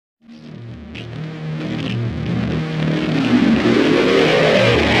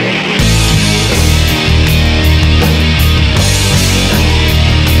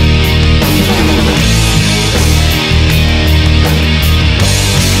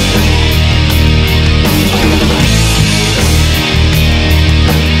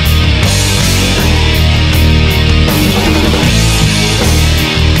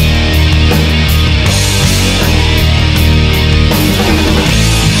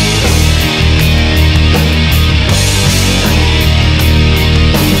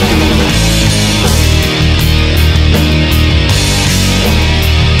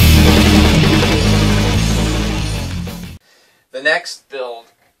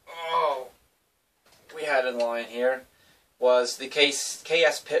in line here was the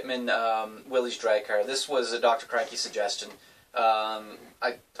KS Pittman Willys drag car. This was a Dr. Cranky's suggestion.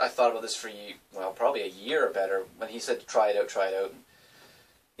 I thought about this for probably a year or better when he said to try it out.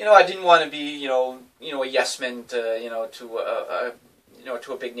 You know, I didn't want to be a yes man to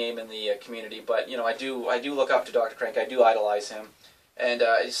to a big name in the community, but I do look up to Dr. Crank. I do idolize him, and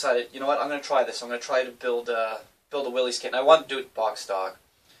I decided, you know what, I'm going to try this. I'm going to try to build a Willys kit, and I wanted to do it box stock,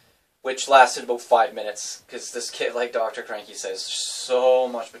 which lasted about 5 minutes, because this kit, like Dr. Cranky says, so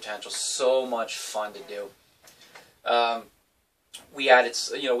much potential, so much fun to do. We added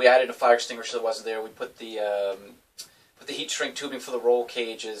a fire extinguisher that wasn't there. We put the heat shrink tubing for the roll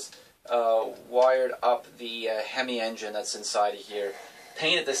cages, wired up the Hemi engine that's inside of here,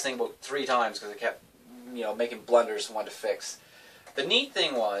 painted this thing about 3 times because it kept making blunders and wanted to fix. The neat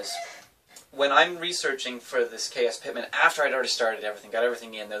thing was, when I'm researching for this KS Pittman, after I'd already started everything, got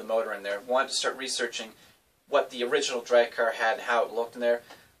everything in there, the motor in there, wanted to start researching what the original drag car had and how it looked in there,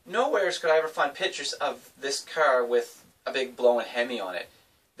 nowhere could I ever find pictures of this car with a big blowing Hemi on it.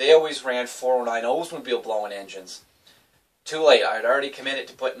 They always ran 409 Oldsmobile blowing engines. Too late. I had already committed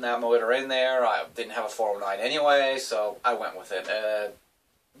to putting that motor in there. I didn't have a 409 anyway, so I went with it.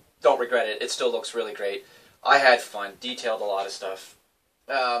 Don't regret it. It still looks really great. I had fun. Detailed a lot of stuff.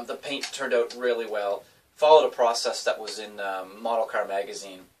 The paint turned out really well. Followed a process that was in Model Car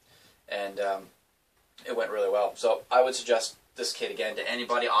magazine, and it went really well. So I would suggest this kit again to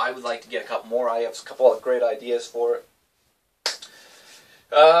anybody. I would like to get a couple more. I have a couple of great ideas for it.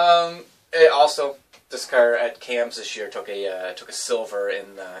 Also, this car at CAMS this year took a silver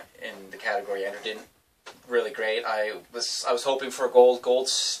in the category entered in. Really great. I was hoping for a gold. Gold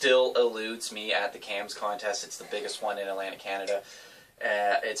still eludes me at the CAMS contest. It's the biggest one in Atlantic, Canada.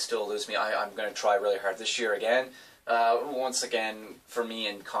 It still eludes me. I'm going to try really hard this year again. Once again, for me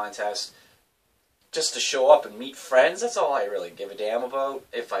in contest, just to show up and meet friends. That's all I really give a damn about.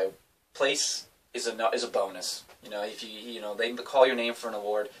 If I place is a bonus. If they call your name for an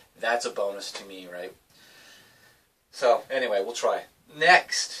award, that's a bonus to me, right? So anyway, we'll try.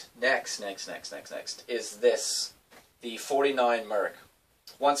 Next is this, the 49 Merc.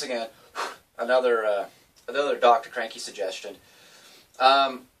 Once again, another Dr. Cranky suggestion.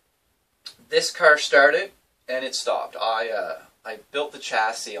 This car started and it stopped. I built the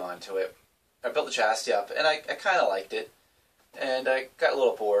chassis onto it. I built the chassis up, and I kind of liked it, and I got a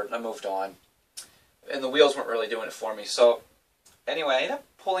little bored, and I moved on. And the wheels weren't really doing it for me. So anyway, I ended up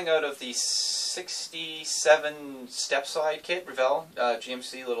pulling out of the 67 step-side kit, Revell,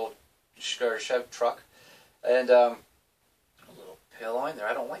 GMC little Chev truck, and a little pale line there.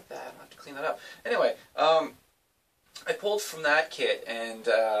 I don't like that. I'll have to clean that up. Anyway, I pulled from that kit and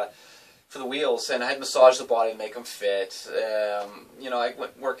for the wheels, and I had massaged the body to make them fit. I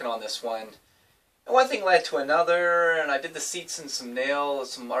went working on this one. And one thing led to another, and I did the seats in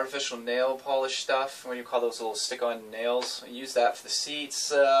some artificial nail polish stuff. What do you call those little stick-on nails? I used that for the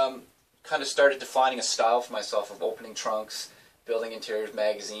seats. Kind of started defining a style for myself of opening trunks, building interiors,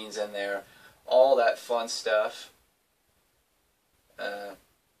 magazines in there, all that fun stuff. The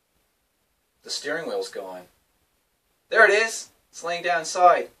steering wheel's gone. There it is. It's laying down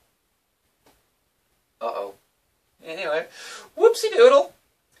inside. Uh-oh. Anyway, whoopsie doodle.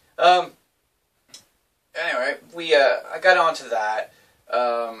 Anyway, I got onto that.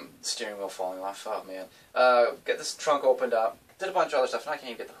 Steering wheel falling off. Oh man. Get this trunk opened up. Did a bunch of other stuff, and I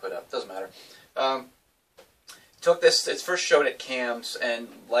can't even get the hood up. Doesn't matter. Took this. It's first showed at CAMS, and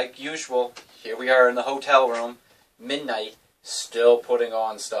like usual, here we are in the hotel room, midnight, still putting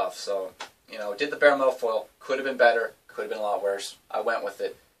on stuff. So did the bare metal foil. Could have been better. Could have been a lot worse. I went with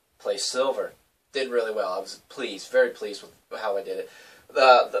it. Placed silver. Did really well. I was pleased, very pleased with how I did it.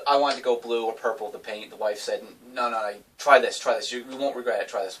 I wanted to go blue or purple with the paint. The wife said, no, try this. You won't regret it.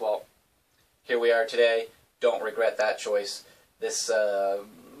 Try this. Well, here we are today. Don't regret that choice. This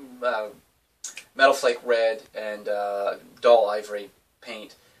metal flake red and dull ivory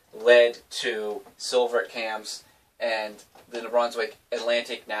paint led to silver at CAMS and the New Brunswick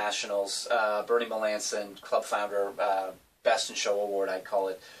Atlantic Nationals, Bernie Melanson, club founder, Best in Show Award, I'd call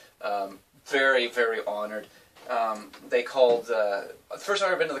it. Very, very honored. They called, the first time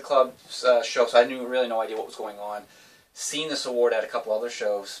I've ever been to the club show, so I knew really no idea what was going on. Seen this award at a couple other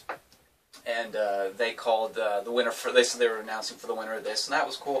shows, and they called the winner for this. They were announcing for the winner of this, and that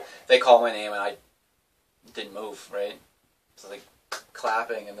was cool. They called my name, and I didn't move, right? So they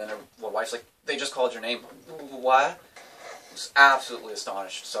clapping, and then my wife's like, they just called your name. What? I was absolutely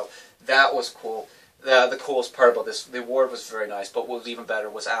astonished. So that was cool. The coolest part about this, the award was very nice, but what was even better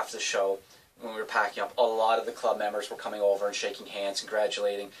was after the show, when we were packing up, a lot of the club members were coming over and shaking hands,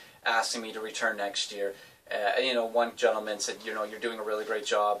 congratulating, asking me to return next year. You know, one gentleman said, you know, you're doing a really great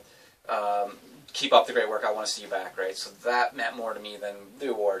job. Keep up the great work. I want to see you back, right? So that meant more to me than the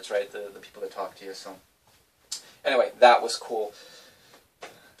awards, right? The people that talk to you. So anyway, that was cool.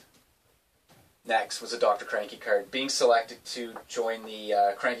 Next was a Dr. Cranky card. Being selected to join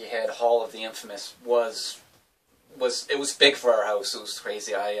the Cranky Head Hall of the Infamous was big for our house. It was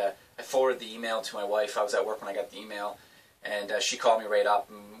crazy. I forwarded the email to my wife. I was at work when I got the email, and she called me right up.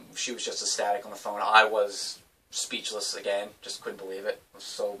 And she was just ecstatic on the phone. I was speechless again. Just couldn't believe it. I was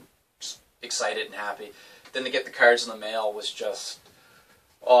so excited and happy. Then to get the cards in the mail was just,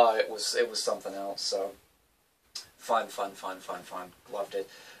 oh, it was something else. So fun. Loved it.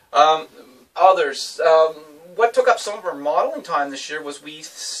 Others. What took up some of our modeling time this year was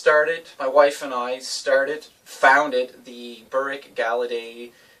my wife and I founded the Berwick Gala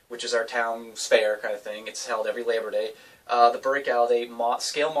Day, which is our town's fair kind of thing. It's held every Labor Day. The Berwick Gala Day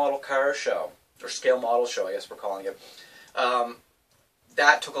Scale Model Car Show, or Scale Model Show, I guess we're calling it.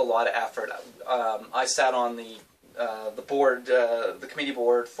 That took a lot of effort. I sat on the board, the committee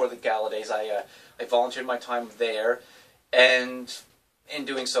board for the Gala Days. I volunteered my time there, and in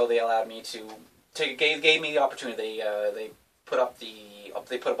doing so, they allowed me to gave me the opportunity. They put up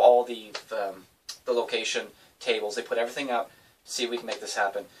all the location tables. They put everything up to see if we can make this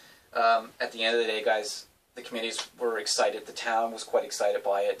happen. At the end of the day, guys, the committees were excited. The town was quite excited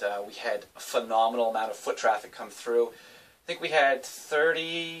by it. We had a phenomenal amount of foot traffic come through. I think we had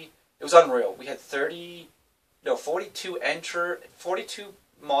 30. It was unreal. We had 42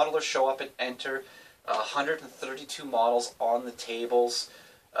 modelers show up and enter. 132 models on the tables.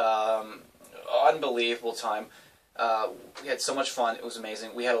 Unbelievable time. We had so much fun. It was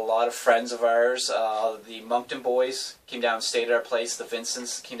amazing. We had a lot of friends of ours. The Moncton boys came down and stayed at our place. The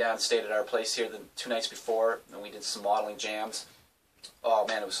Vincents came down and stayed at our place here the 2 nights before, and we did some modeling jams. Oh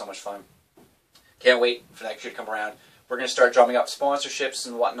man, it was so much fun. Can't wait for next year to come around. We're going to start drumming up sponsorships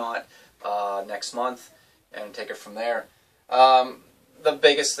and whatnot next month and take it from there. The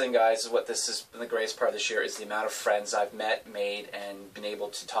biggest thing, guys, is what this has been the greatest part of this year is the amount of friends I've met, made, and been able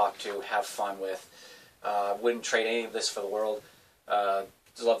to talk to, have fun with. Wouldn't trade any of this for the world. I'd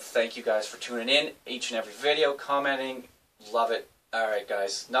love to thank you guys for tuning in each and every video, commenting. Love it. Alright,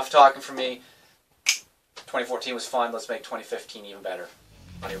 guys. Enough talking for me. 2014 was fun. Let's make 2015 even better.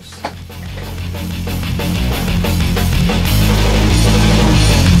 Adios.